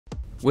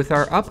With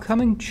our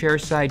upcoming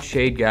Chairside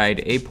Shade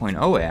Guide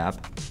 8.0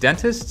 app,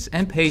 dentists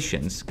and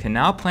patients can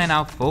now plan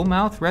out full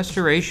mouth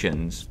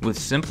restorations with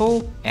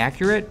simple,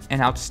 accurate,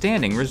 and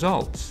outstanding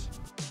results.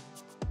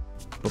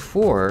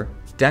 Before,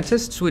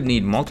 dentists would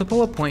need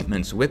multiple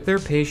appointments with their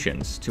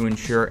patients to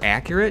ensure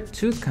accurate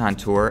tooth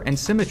contour and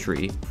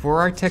symmetry for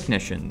our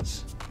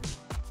technicians.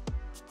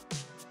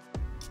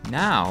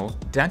 Now,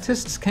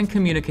 dentists can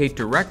communicate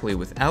directly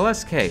with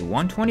LSK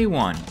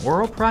 121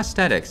 oral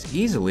prosthetics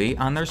easily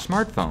on their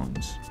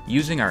smartphones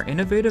using our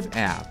innovative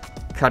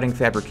app, cutting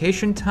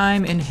fabrication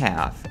time in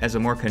half as a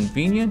more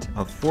convenient,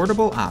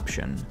 affordable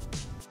option.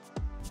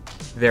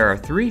 There are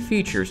 3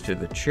 features to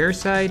the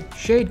Chairside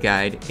Shade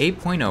Guide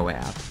 8.0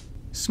 app: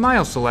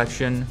 smile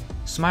selection,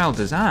 smile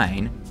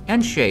design,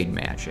 and shade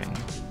matching.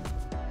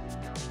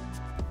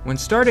 When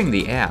starting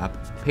the app,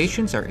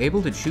 patients are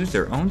able to choose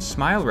their own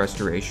smile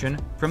restoration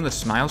from the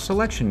Smile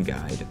Selection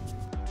Guide.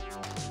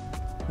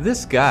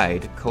 This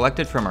guide,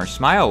 collected from our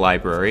Smile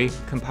Library,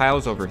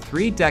 compiles over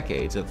 3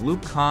 decades of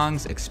Luke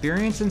Kahn's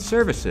experience and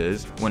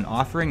services when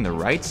offering the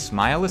right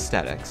smile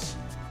aesthetics.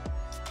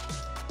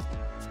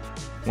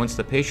 Once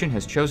the patient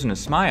has chosen a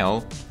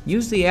smile,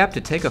 use the app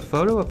to take a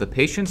photo of the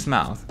patient's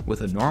mouth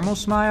with a normal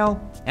smile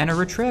and a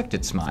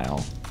retracted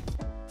smile.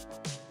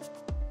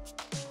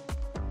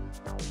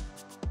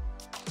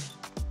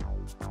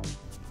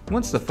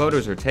 Once the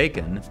photos are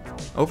taken,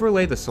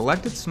 overlay the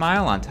selected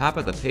smile on top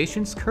of the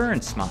patient's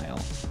current smile.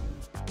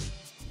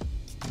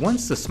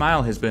 Once the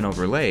smile has been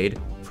overlaid,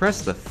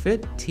 press the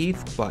Fit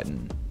Teeth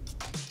button.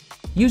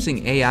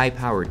 Using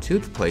AI-powered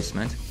tooth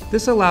placement,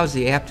 this allows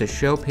the app to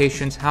show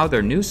patients how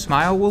their new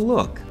smile will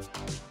look.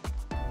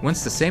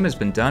 Once the same has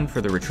been done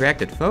for the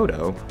retracted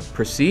photo,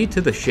 proceed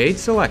to the shade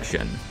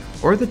selection,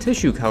 or the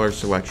tissue color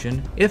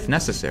selection if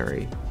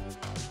necessary.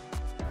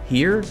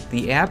 Here,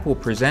 the app will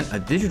present a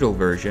digital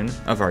version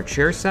of our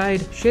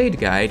Chairside Shade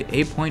Guide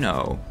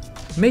 8.0,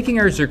 making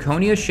our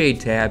zirconia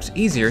shade tabs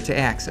easier to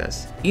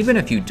access, even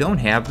if you don't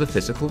have the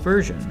physical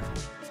version.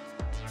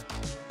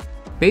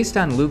 Based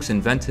on Luke's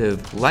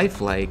inventive,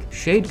 lifelike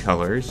shade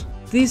colors,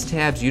 these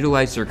tabs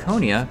utilize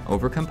zirconia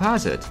over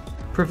composite,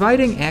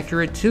 providing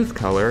accurate tooth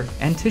color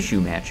and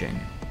tissue matching.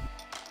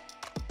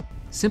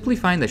 Simply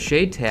find the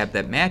shade tab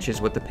that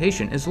matches what the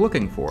patient is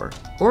looking for,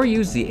 or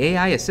use the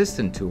AI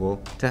Assistant tool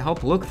to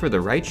help look for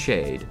the right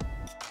shade.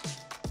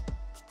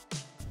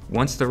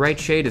 Once the right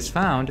shade is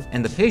found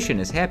and the patient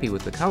is happy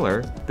with the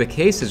color, the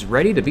case is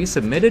ready to be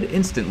submitted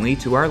instantly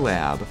to our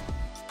lab.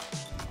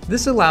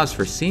 This allows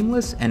for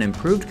seamless and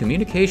improved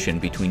communication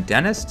between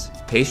dentists,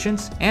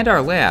 patients, and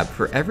our lab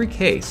for every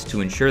case to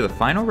ensure the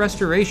final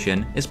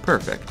restoration is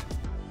perfect.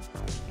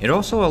 It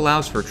also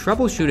allows for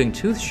troubleshooting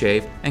tooth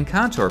shape and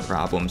contour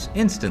problems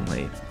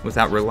instantly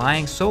without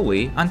relying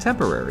solely on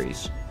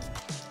temporaries.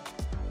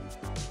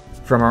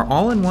 From our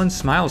all-in-one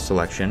smile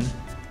selection,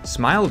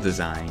 smile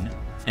design,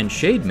 and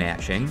shade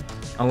matching,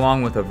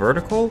 along with a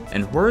vertical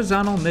and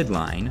horizontal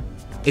midline,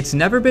 it's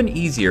never been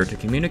easier to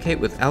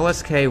communicate with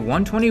LSK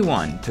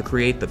 121 to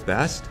create the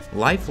best,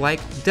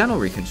 lifelike dental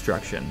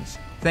reconstructions,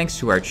 thanks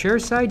to our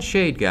Chairside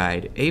Shade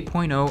Guide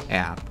 8.0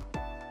 app.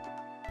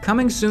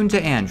 Coming soon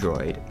to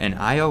Android and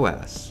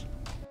iOS.